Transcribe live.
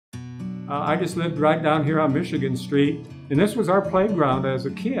I just lived right down here on Michigan Street, and this was our playground as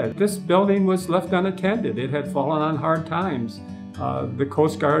a kid. This building was left unattended. It had fallen on hard times. The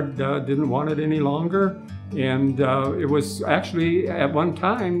Coast Guard didn't want it any longer, and it was actually at one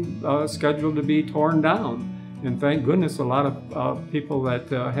time scheduled to be torn down. And thank goodness a lot of people that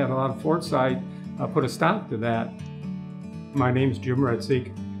had a lot of foresight put a stop to that. My name's Jim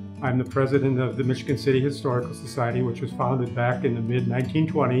Redseek. I'm the president of the Michigan City Historical Society, which was founded back in the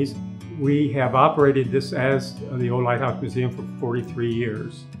mid-1920s. We have operated this as the Old Lighthouse Museum for 43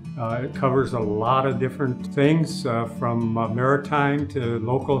 years. It covers a lot of different things, from maritime to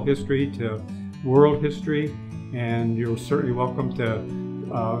local history to world history, and you're certainly welcome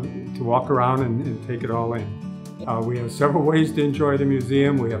to walk around and take it all in. We have several ways to enjoy the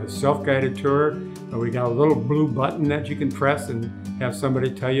museum. We have a self-guided tour. We got a little blue button that you can press and have somebody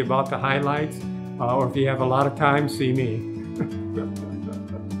tell you about the highlights. Or if you have a lot of time, see me.